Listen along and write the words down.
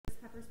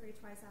pepper sprayed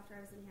twice after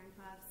I was in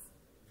handcuffs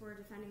for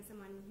defending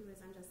someone who was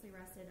unjustly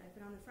arrested. I've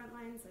been on the front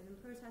lines. I've been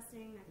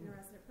protesting. I've been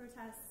arrested at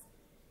protests.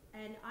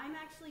 And I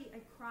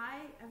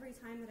cry every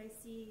time that I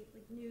see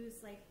news.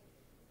 Like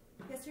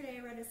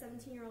yesterday I read a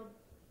 17-year-old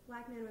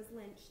black man was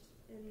lynched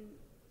in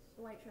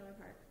a white trailer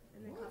park,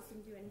 and the cops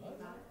didn't do anything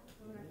about it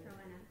in North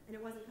Carolina. And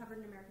it wasn't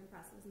covered in American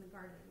press. It was in The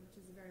Guardian, which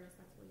is a very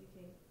respectable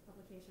UK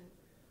publication.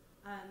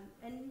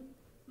 And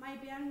my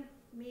band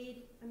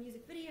made a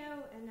music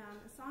video and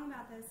a song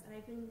about this, and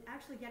I've been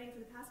actually getting for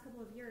the past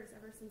couple of years,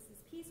 ever since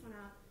this piece went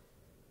out,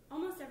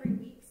 almost every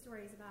week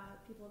stories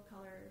about people of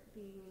color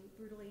being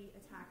brutally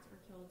attacked or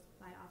killed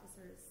by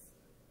officers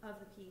of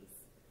the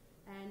peace.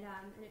 And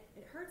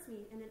it hurts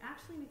me, and it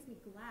actually makes me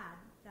glad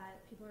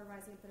that people are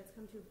rising up, that it's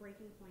come to a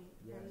breaking point,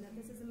 and that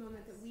this is a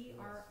moment that we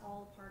are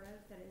all part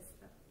of, that is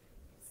a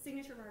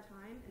signature of our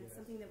time, and it's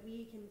something that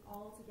we can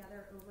all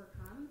together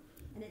overcome.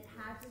 And it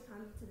had to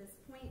come to this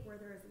point where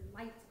there is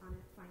light on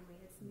it finally.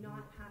 It's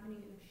not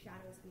happening in the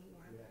shadows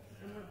anymore.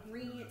 And we're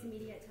bringing it to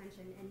media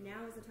attention, and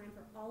now is the time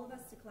for all of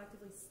us to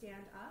collectively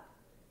stand up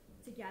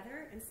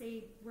together and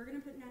say, we're going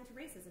to put an end to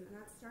racism, and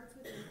that starts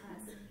within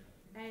us.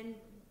 And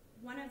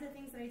one of the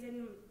things that I did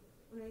in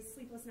one of these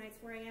sleepless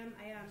nights, 4 a.m.,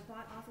 I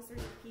bought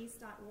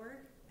officersofpeace.org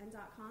and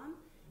 .com,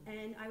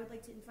 and I would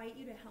like to invite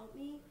you to help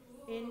me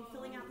in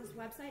filling out this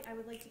website. I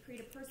would like to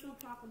create a personal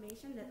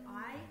proclamation that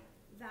I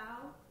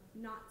vow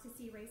not to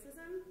see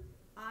racism.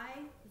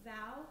 I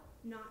vow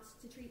not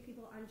to treat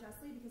people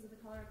unjustly because of the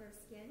color of their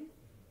skin.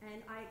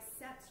 And I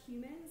accept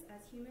humans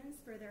as humans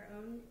for their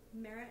own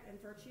merit and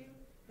virtue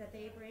that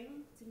they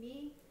bring to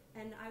me.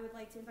 And I would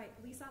like to invite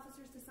police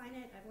officers to sign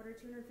it. I've ordered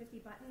 250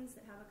 buttons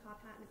that have a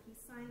cop hat and a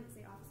peace sign that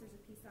say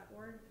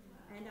officersofpeace.org.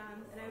 And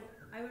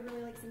I would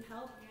really like some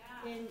help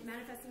in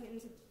manifesting it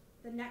into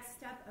the next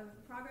step of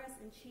progress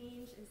and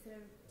change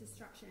instead of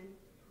destruction.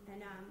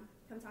 And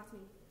come talk to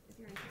me if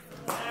you're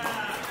interested.